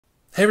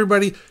Hey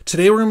everybody,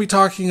 today we're going to be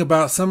talking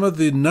about some of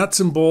the nuts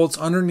and bolts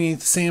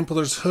underneath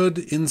Sampler's hood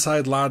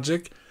inside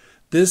Logic.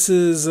 This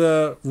is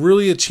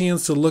really a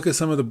chance to look at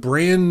some of the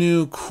brand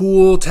new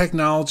cool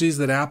technologies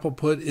that Apple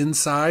put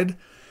inside.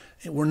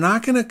 We're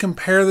not going to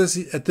compare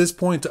this at this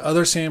point to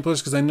other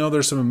samplers because I know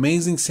there's some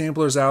amazing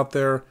samplers out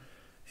there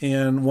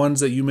and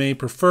ones that you may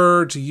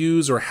prefer to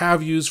use or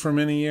have used for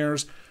many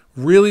years.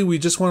 Really, we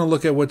just want to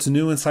look at what's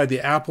new inside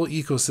the Apple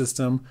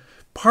ecosystem,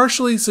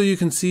 partially so you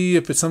can see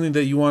if it's something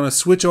that you want to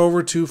switch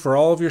over to for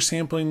all of your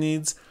sampling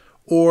needs,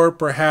 or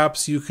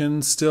perhaps you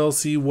can still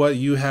see what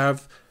you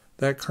have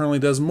that currently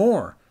does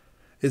more.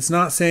 It's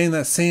not saying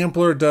that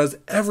Sampler does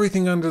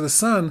everything under the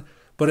sun,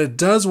 but it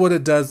does what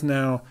it does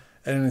now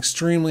at an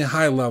extremely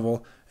high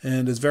level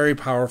and is very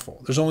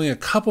powerful. There's only a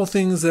couple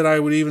things that I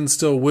would even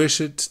still wish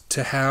it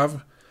to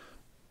have.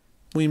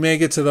 We may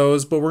get to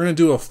those, but we're going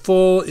to do a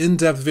full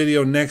in-depth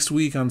video next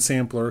week on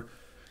Sampler,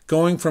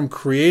 going from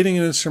creating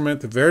an instrument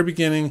at the very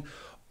beginning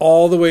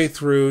all the way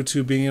through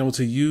to being able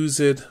to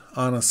use it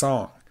on a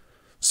song.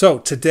 So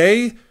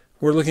today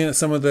we're looking at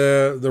some of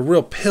the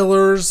real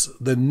pillars,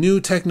 the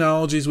new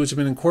technologies which have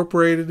been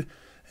incorporated,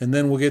 and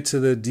then we'll get to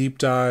the deep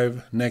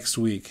dive next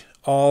week,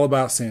 all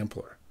about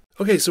Sampler.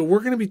 Okay, so we're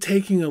going to be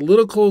taking a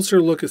little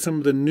closer look at some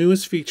of the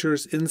newest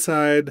features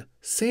inside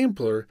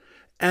Sampler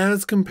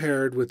as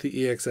compared with the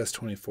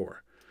EXS24.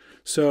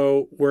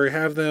 So we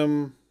have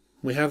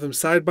them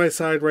side by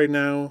side right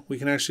now. We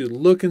can actually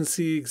look and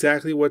see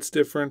exactly what's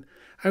different.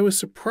 I was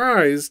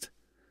surprised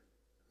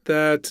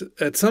that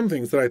at some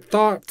things that I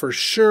thought for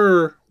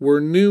sure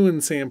were new in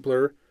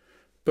Sampler,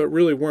 but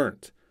really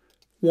weren't.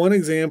 One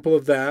example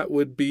of that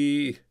would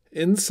be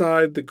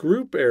inside the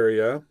group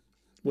area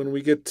when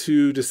we get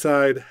to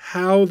decide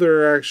how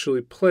they're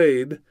actually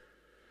played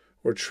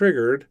or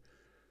triggered.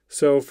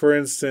 So for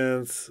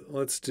instance,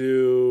 let's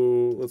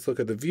look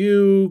at the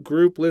view,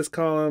 group, list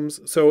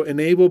columns. So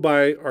enable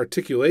by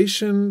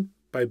articulation,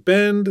 by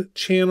bend,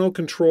 channel,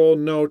 control,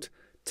 note,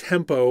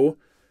 tempo,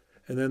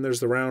 and then there's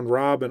the round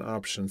robin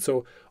option.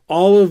 So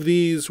all of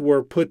these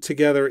were put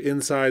together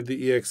inside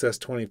the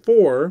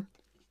EXS24,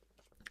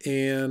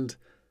 and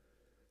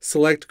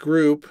select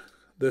group,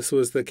 this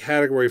was the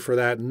category for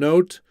that: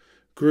 note,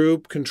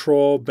 group,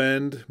 control,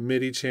 bend,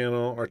 MIDI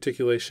channel,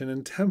 articulation,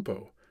 and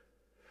tempo.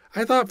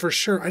 I thought for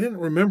sure, I didn't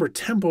remember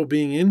tempo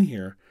being in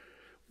here,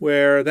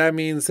 where that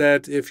means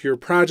that if your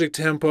project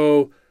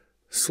tempo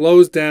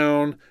slows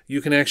down, you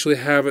can actually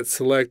have it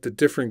select a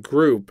different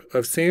group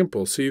of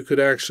samples. So you could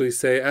actually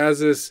say,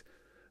 as this,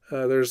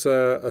 there's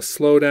a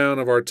slowdown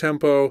of our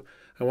tempo,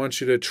 I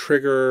want you to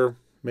trigger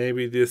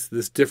maybe this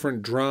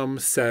different drum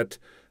set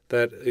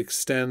that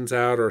extends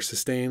out or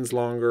sustains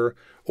longer,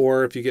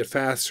 or if you get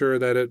faster,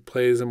 that it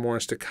plays a more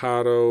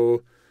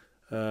staccato,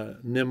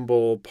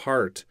 nimble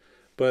part.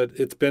 But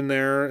it's been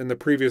there in the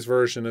previous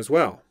version as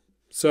well.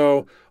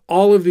 So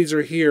all of these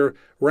are here.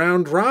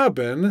 Round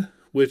robin,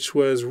 which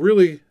was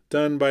really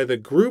done by the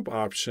group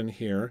option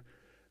here,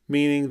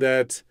 meaning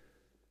that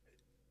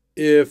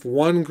if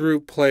one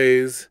group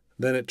plays,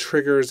 then it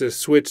triggers a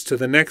switch to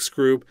the next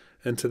group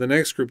and to the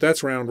next group.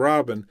 That's round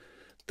robin.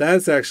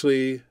 That's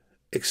actually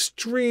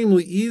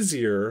extremely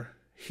easier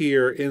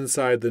here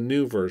inside the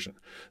new version.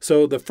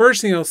 So the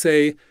first thing I'll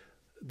say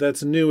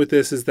that's new with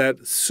this is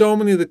that so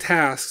many of the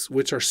tasks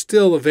which are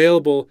still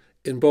available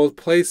in both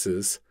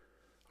places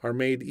are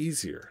made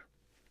easier.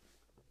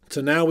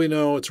 So now we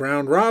know it's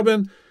round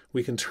robin.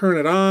 We can turn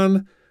it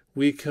on.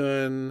 We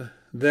can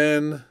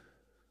then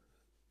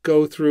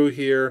go through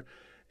here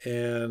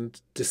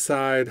and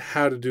decide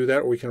how to do that.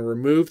 Or we can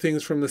remove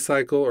things from the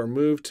cycle or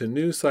move to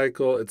new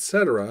cycle,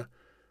 etc.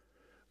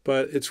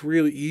 But it's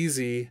really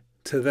easy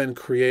to then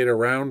create a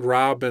round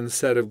robin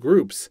set of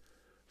groups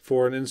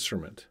for an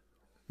instrument,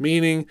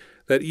 meaning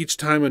that each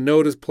time a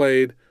note is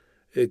played,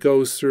 it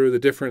goes through the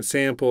different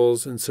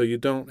samples, and so you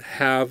don't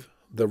have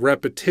the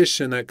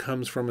repetition that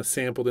comes from a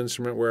sampled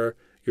instrument where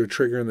you're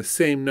triggering the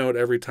same note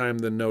every time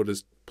the note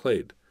is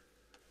played.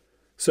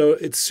 So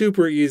it's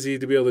super easy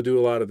to be able to do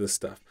a lot of this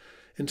stuff.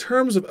 In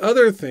terms of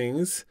other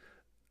things,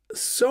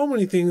 so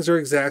many things are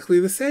exactly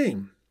the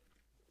same.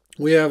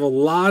 We have a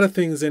lot of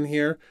things in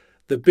here.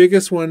 The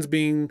biggest ones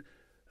being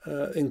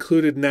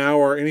included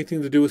now are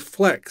anything to do with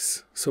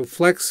flex. So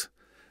flex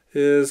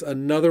is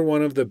another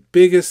one of the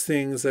biggest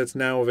things that's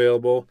now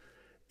available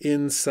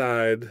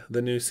inside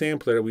the new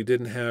sampler that we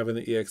didn't have in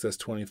the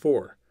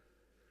EXS24.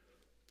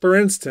 For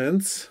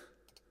instance,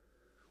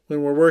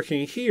 when we're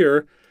working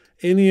here,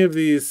 any of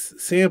these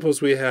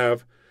samples we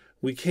have,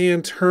 we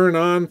can turn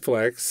on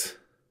flex.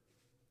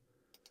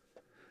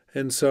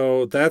 And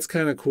so that's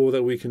kind of cool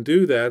that we can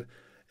do that.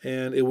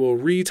 And it will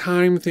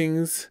retime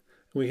things.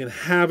 We can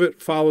have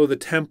it follow the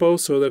tempo,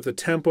 so that if the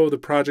tempo of the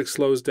project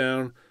slows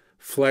down,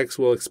 flex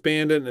will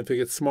expand it, and if it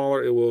gets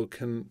smaller, it will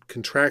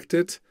contract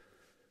it.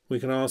 We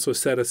can also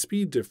set a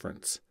speed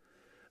difference.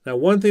 Now,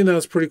 one thing that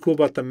was pretty cool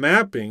about the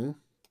mapping,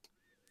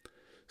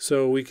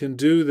 so we can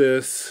do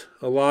this,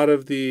 a lot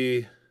of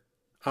the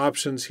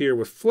options here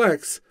with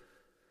flex,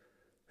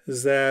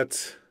 is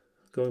that,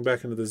 going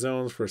back into the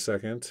zones for a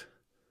second,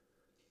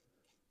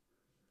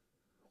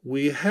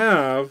 we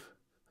have,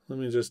 let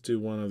me just do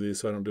one of these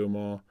so I don't do them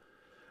all.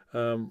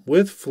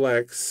 With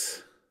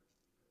flex,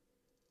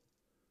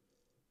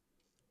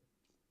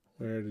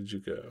 where did you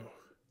go?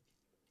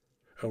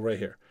 Oh, right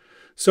here.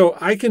 So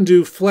I can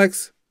do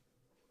flex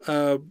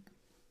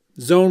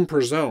zone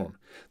per zone.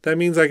 That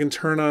means I can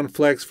turn on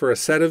flex for a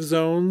set of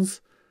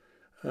zones,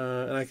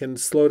 and I can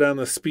slow down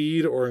the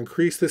speed or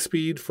increase the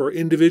speed for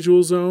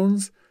individual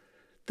zones.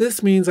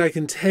 This means I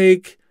can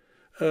take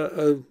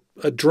a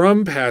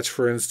drum patch,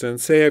 for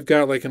instance. Say I've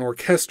got like an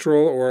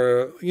orchestral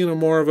or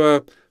more of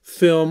a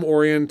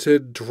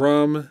film-oriented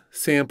drum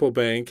sample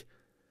bank,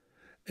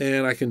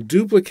 and I can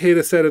duplicate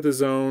a set of the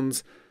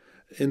zones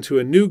into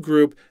a new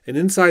group, and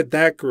inside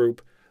that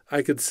group,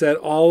 I could set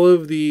all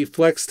of the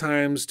flex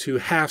times to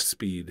half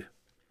speed.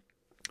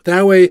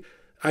 That way,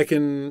 I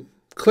can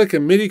click a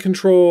MIDI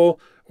control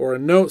or a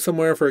note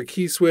somewhere for a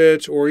key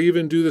switch, or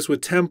even do this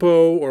with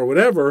tempo or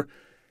whatever,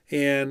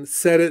 and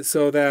set it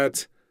so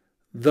that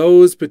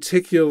those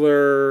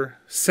particular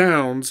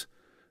sounds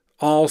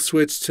all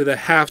switch to the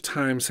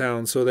halftime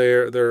sound. So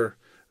they're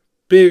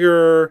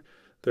bigger,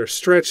 they're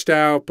stretched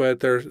out, but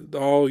they're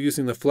all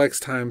using the flex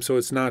time, so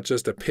it's not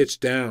just a pitch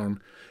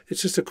down.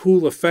 It's just a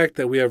cool effect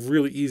that we have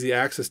really easy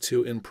access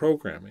to in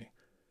programming.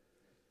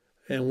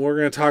 And we're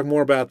going to talk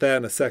more about that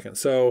in a second.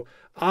 So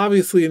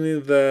obviously any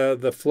of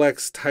the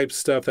flex type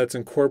stuff that's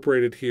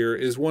incorporated here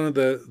is one of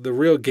the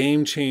real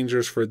game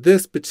changers for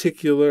this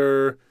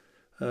particular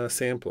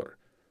sampler.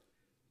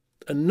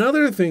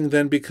 Another thing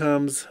then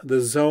becomes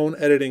the zone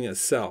editing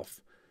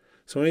itself.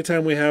 So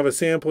anytime we have a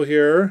sample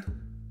here,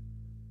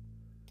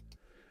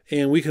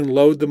 and we can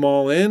load them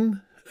all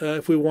in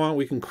if we want.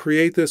 We can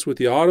create this with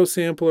the auto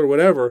sample or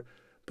whatever.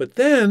 But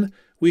then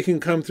we can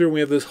come through and we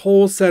have this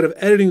whole set of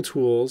editing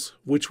tools,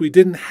 which we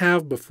didn't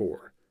have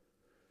before.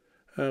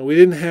 We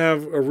didn't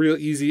have a real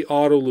easy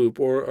auto loop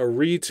or a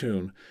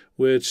retune,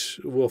 which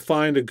will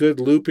find a good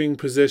looping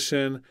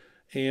position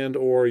and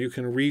or you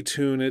can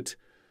retune it.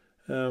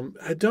 I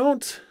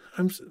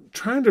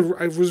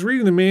was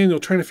reading the manual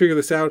trying to figure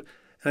this out,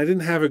 and I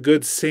didn't have a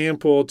good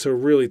sample to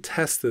really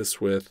test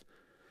this with,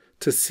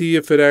 to see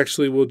if it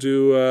actually will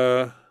do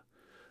a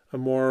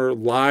more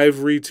live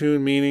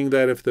retune, meaning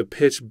that if the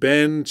pitch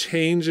bend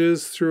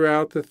changes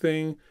throughout the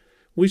thing.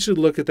 We should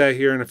look at that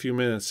here in a few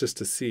minutes just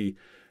to see.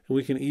 And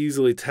we can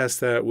easily test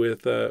that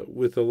with a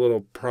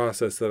little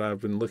process that I've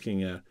been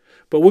looking at.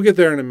 But we'll get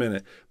there in a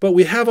minute. But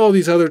we have all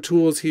these other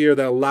tools here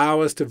that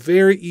allow us to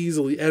very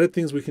easily edit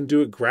things. We can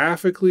do it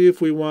graphically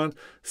if we want,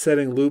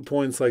 setting loop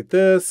points like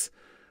this.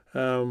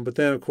 But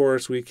then, of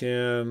course, we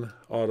can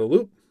auto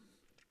loop.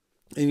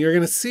 And you're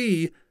going to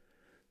see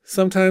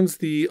sometimes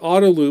the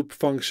auto loop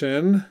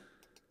function,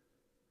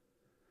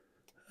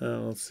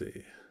 let's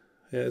see.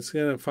 Yeah, it's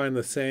going to find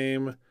the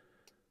same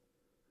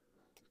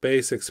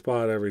basic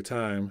spot every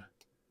time.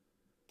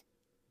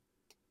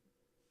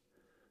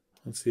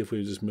 Let's see if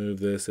we just move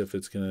this, if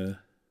it's going to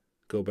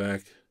go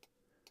back.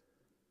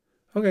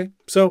 Okay,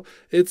 so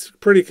it's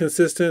pretty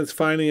consistent. It's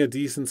finding a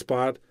decent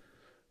spot.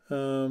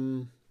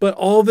 But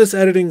all this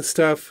editing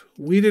stuff,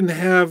 we didn't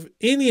have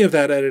any of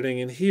that editing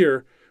in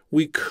here.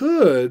 We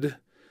could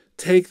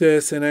take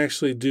this and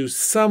actually do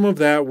some of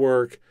that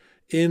work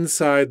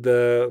inside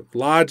the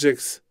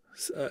Logic's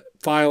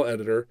file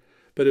editor,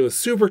 but it was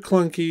super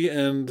clunky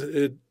and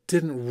it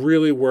didn't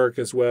really work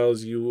as well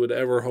as you would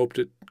ever hoped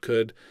it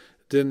could.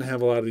 It didn't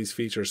have a lot of these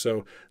features.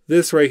 So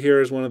this right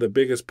here is one of the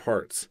biggest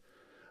parts.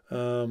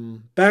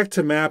 Back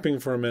to mapping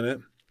for a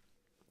minute.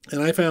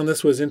 And I found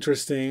this was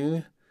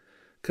interesting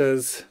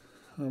because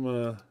I'm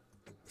going to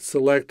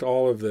select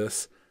all of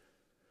this.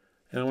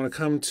 And I want to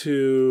come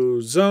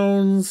to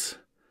zones,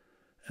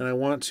 and I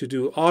want to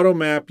do auto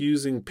map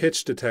using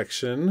pitch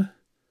detection.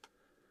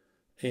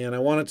 And I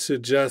want it to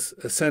just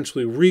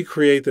essentially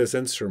recreate this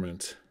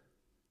instrument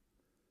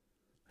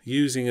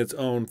using its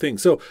own thing.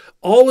 So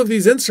all of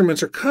these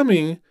instruments are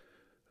coming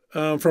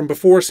from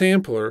before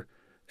sampler,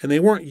 and they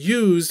weren't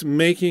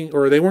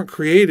they weren't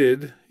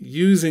created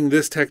using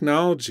this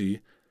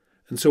technology.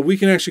 And so we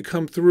can actually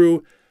come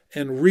through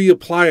and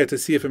reapply it to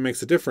see if it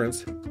makes a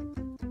difference.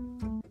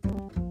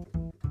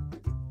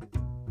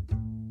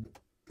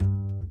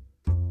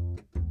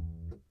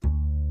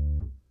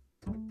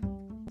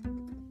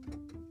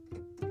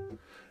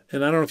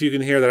 And I don't know if you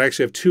can hear that I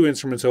actually have two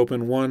instruments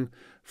open, one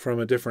from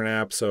a different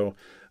app. So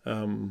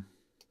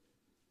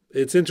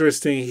it's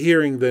interesting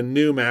hearing the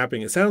new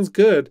mapping. It sounds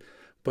good,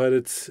 but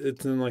it's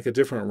in like a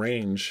different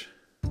range.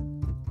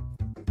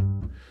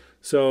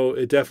 So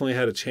it definitely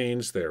had a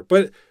change there.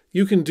 But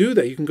you can do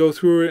that. You can go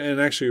through it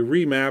and actually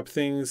remap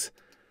things.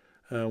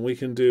 We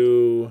can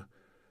do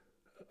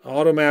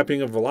auto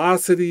mapping of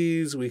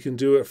velocities. We can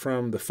do it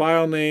from the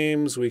file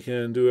names. We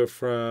can do it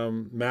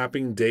from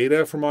mapping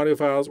data from audio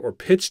files or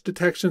pitch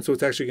detection. So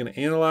it's actually going to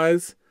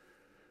analyze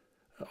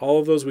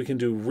all of those. We can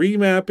do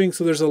remapping.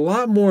 So there's a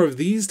lot more of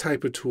these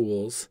type of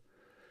tools,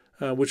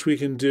 which we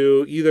can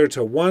do either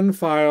to one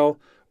file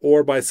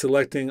or by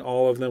selecting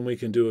all of them we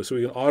can do it. So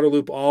we can auto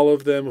loop all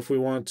of them if we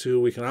want to.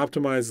 We can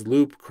optimize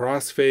loop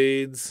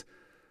crossfades.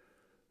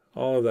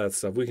 all of that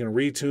stuff. We can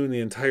retune the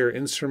entire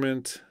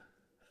instrument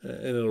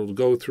and it'll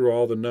go through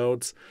all the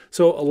notes.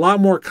 So a lot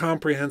more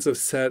comprehensive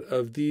set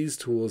of these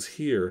tools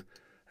here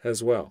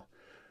as well.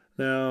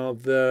 Now,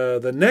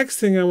 the next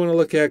thing I want to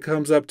look at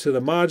comes up to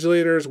the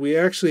modulators. We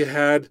actually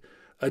had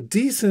a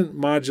decent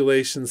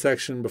modulation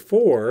section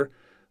before.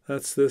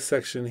 That's this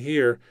section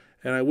here.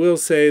 And I will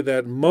say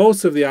that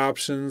most of the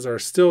options are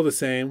still the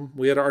same.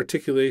 We had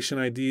articulation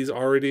IDs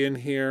already in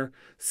here,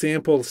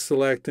 sample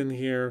select in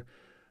here,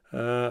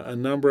 a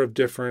number of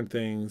different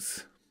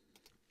things.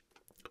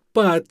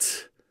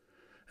 But,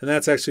 and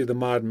that's actually the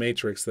mod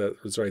matrix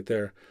that was right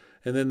there.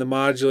 And then the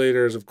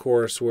modulators, of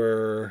course,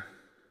 were,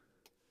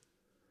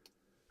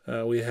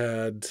 we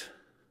had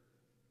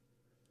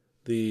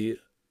the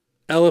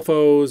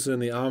LFOs and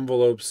the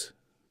envelopes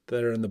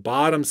that are in the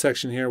bottom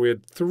section here. We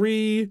had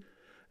 3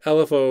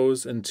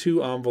 LFOs and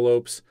 2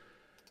 envelopes,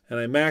 and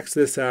I maxed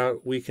this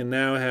out. We can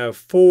now have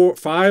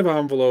 5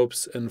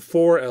 envelopes and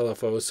 4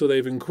 LFOs, so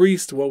they've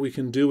increased what we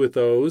can do with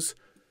those,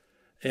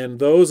 and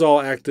those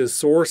all act as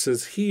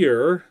sources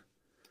here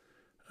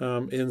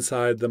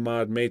inside the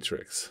mod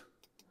matrix.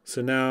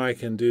 So now I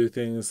can do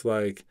things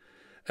like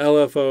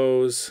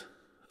LFOs,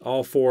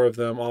 all 4 of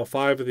them, all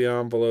 5 of the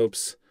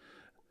envelopes.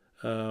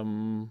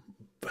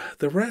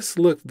 The rest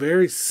look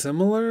very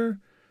similar.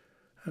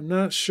 I'm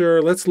not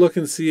sure. Let's look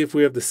and see if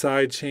we have the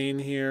side chain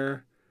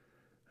here.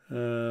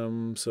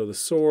 So the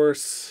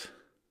source,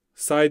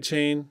 side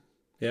chain,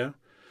 yeah.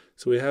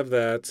 So we have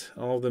that,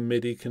 all the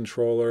MIDI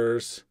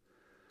controllers.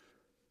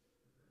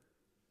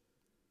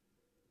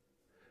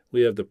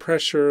 We have the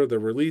pressure, the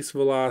release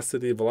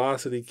velocity,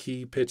 velocity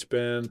key, pitch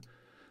bend.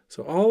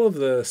 So all of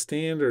the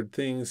standard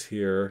things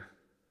here.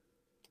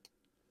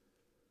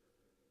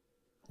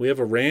 We have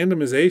a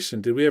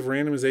randomization. Did we have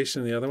randomization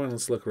in the other one?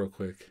 Let's look real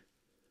quick.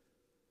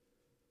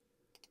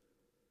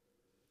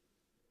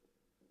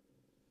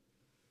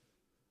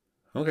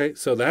 Okay,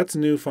 so that's a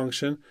new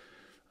function.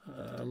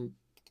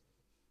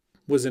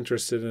 Was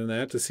interested in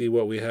that to see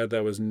what we had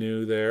that was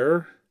new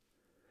there.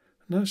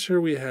 I'm not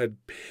sure we had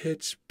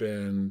pitch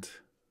bend,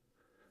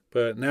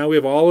 but now we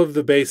have all of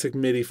the basic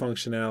MIDI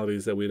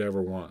functionalities that we'd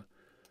ever want.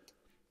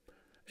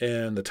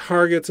 And the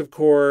targets, of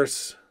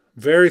course,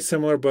 very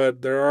similar,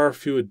 but there are a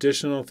few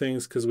additional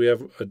things because we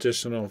have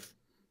additional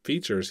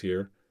features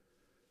here.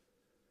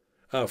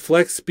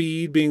 Flex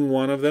speed being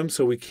one of them,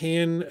 so we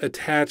can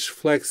attach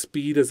flex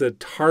speed as a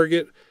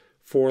target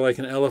for like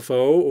an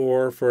LFO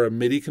or for a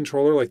MIDI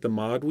controller like the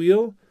mod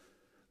wheel.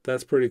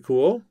 That's pretty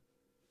cool.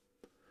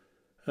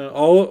 A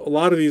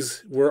lot of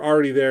these were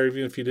already there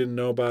even if you didn't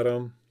know about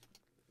them.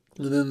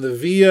 And then the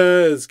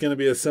VIA is going to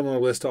be a similar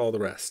list to all the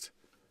rest.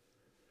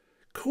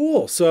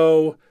 Cool.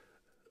 So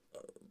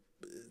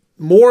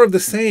more of the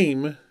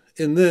same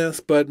in this,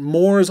 but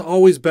more is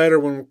always better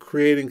when we're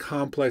creating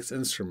complex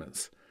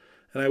instruments.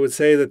 And I would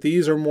say that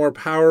these are more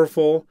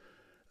powerful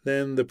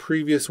than the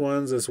previous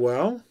ones as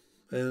well.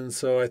 And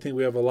so I think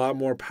we have a lot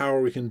more power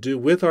we can do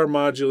with our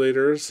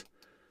modulators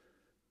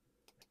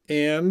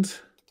and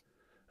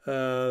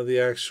the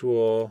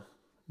actual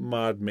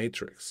mod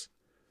matrix.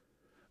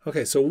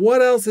 Okay, so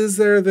what else is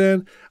there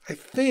then? I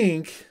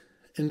think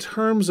in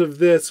terms of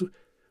this,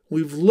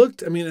 we've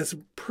looked, I mean, it's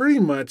pretty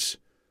much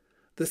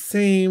the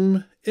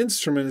same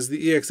instrument as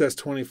the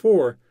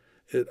EXS24.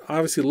 It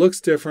obviously looks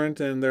different,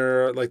 and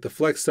like the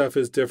flex stuff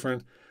is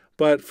different,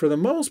 but for the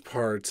most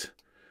part,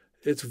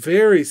 it's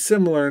very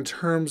similar in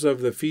terms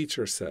of the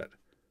feature set.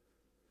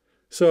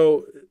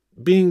 So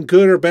being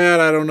good or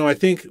bad, I don't know. I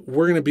think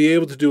we're going to be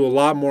able to do a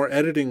lot more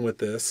editing with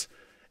this,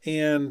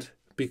 and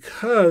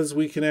because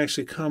we can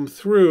actually come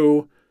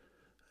through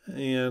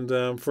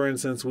and, for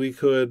instance, we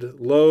could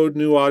load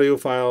new audio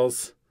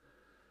files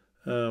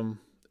and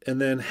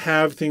then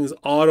have things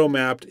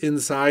auto-mapped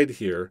inside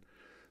here.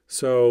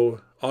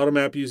 So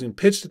auto-map using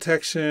pitch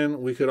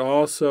detection. We could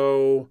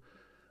also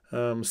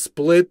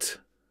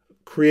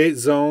create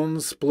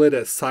zones, split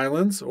at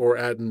silence or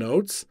at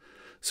notes.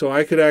 So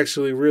I could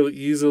actually really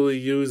easily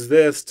use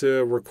this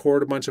to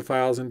record a bunch of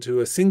files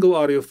into a single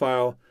audio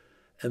file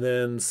and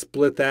then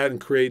split that and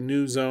create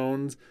new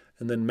zones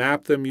and then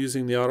map them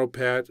using the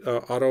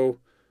auto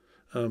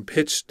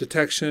pitch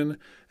detection.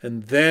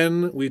 And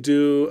then we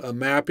do a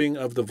mapping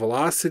of the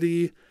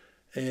velocity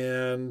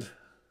and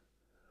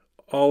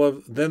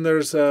then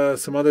there's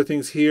some other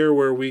things here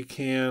where we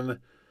can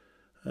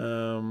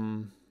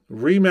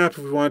remap if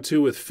we want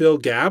to with fill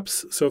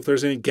gaps. So if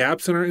there's any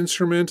gaps in our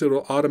instrument, it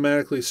will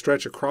automatically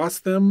stretch across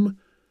them.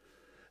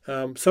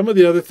 Some of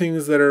the other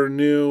things that are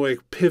new, like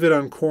pivot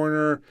on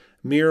corner,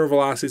 mirror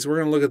velocities. We're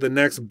going to look at the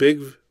next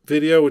big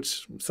video,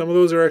 which some of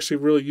those are actually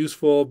really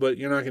useful, but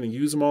you're not going to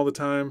use them all the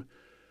time.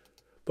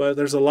 But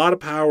there's a lot of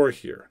power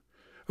here.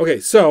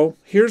 Okay, so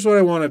here's what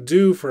I want to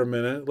do for a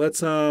minute.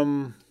 Let's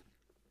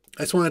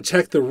I just want to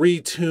check the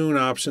retune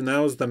option. That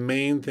was the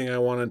main thing I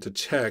wanted to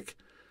check.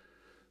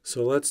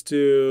 So let's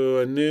do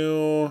a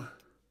new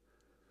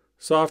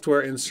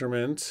software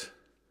instrument.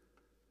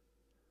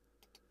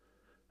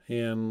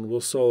 And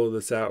we'll solo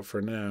this out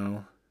for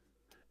now.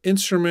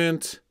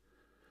 Instrument,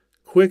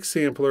 quick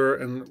sampler.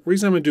 And the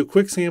reason I'm going to do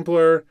quick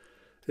sampler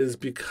is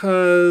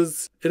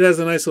because it has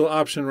a nice little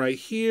option right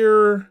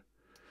here.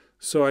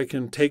 So I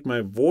can take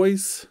my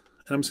voice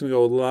and I'm just going to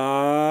go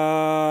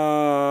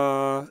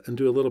la and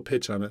do a little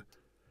pitch on it.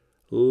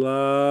 La.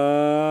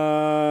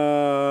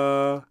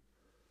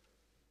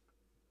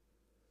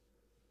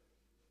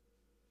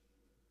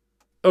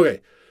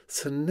 Okay,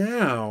 so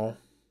now,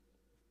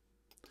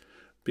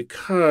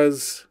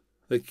 because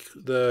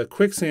the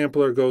quick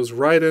sampler goes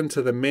right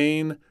into the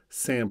main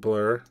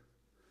sampler,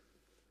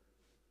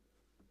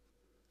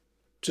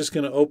 just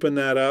going to open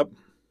that up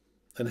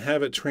and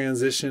have it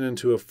transition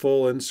into a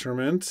full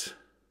instrument.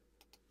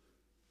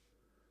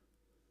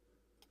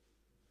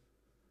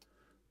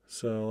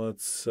 So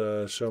let's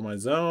show my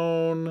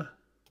zone.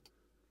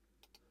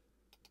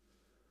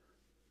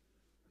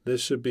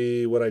 This should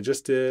be what I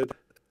just did.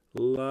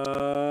 La.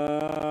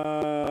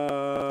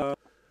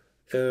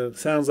 It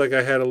sounds like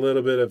I had a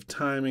little bit of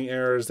timing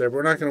errors there, but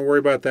we're not going to worry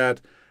about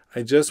that.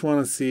 I just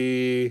want to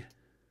see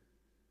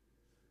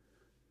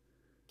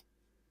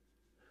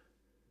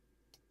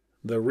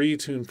the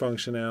retune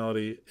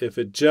functionality. If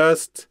it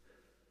just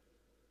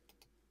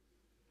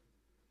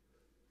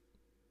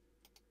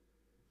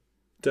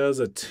does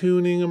a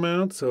tuning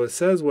amount, so it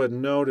says what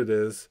note it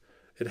is.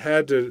 It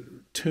had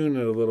to tune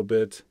it a little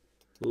bit.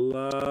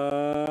 La.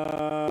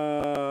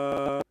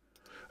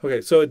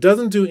 Okay, so it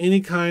doesn't do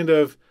any kind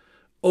of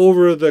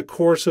over the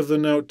course of the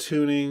note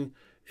tuning.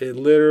 It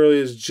literally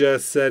is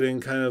just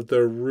setting kind of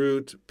the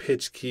root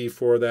pitch key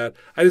for that.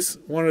 I just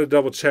wanted to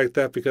double check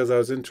that because I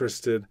was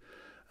interested.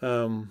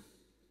 Yeah,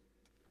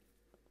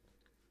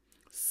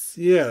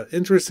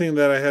 interesting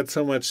that I had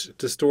so much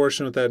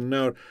distortion with that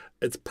note.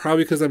 It's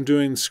probably because I'm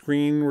doing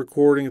screen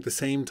recording at the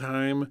same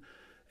time.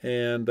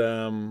 And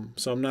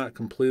so I'm not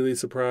completely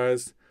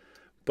surprised.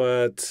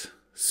 But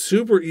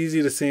super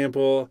easy to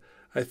sample.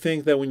 I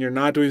think that when you're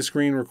not doing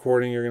screen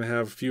recording, you're going to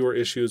have fewer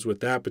issues with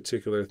that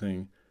particular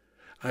thing.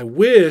 I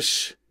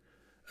wish,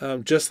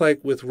 just like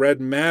with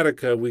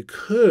Redmatica, we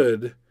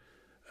could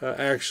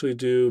actually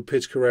do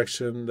pitch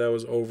correction that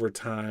was over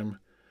time,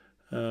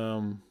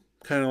 kind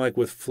of like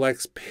with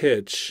flex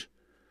pitch.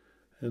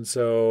 And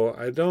so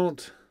I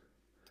don't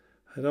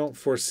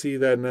foresee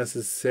that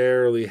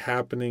necessarily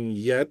happening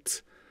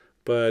yet,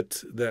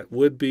 but that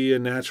would be a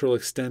natural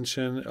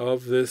extension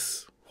of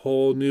this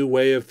whole new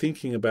way of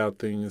thinking about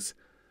things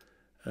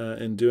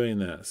and doing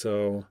that.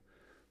 So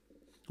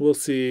we'll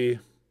see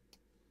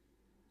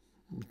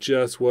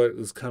just what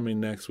is coming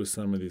next with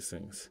some of these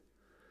things.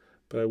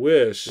 But I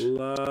wish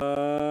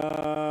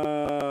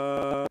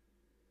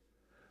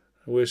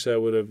I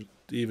would have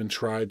even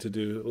tried to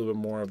do a little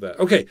bit more of that.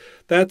 Okay,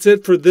 that's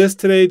it for this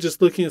today.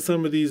 Just looking at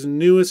some of these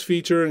newest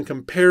features and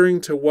comparing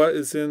to what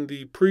is in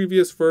the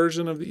previous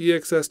version of the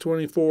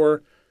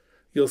EXS24.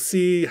 You'll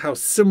see how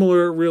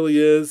similar it really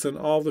is, and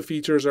all the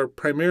features are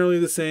primarily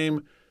the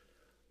same.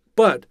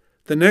 But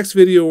the next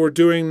video we're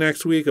doing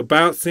next week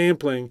about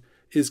sampling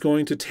is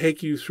going to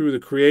take you through the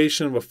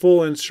creation of a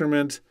full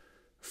instrument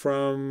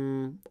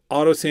from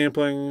auto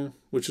sampling,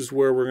 which is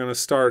where we're going to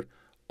start,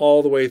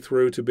 all the way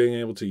through to being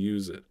able to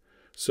use it.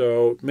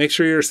 So make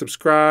sure you're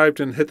subscribed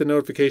and hit the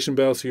notification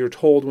bell so you're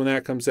told when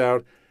that comes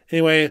out.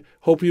 Anyway,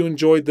 hope you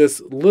enjoyed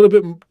this little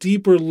bit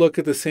deeper look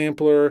at the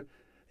sampler,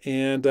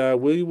 and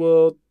we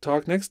will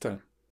talk next time.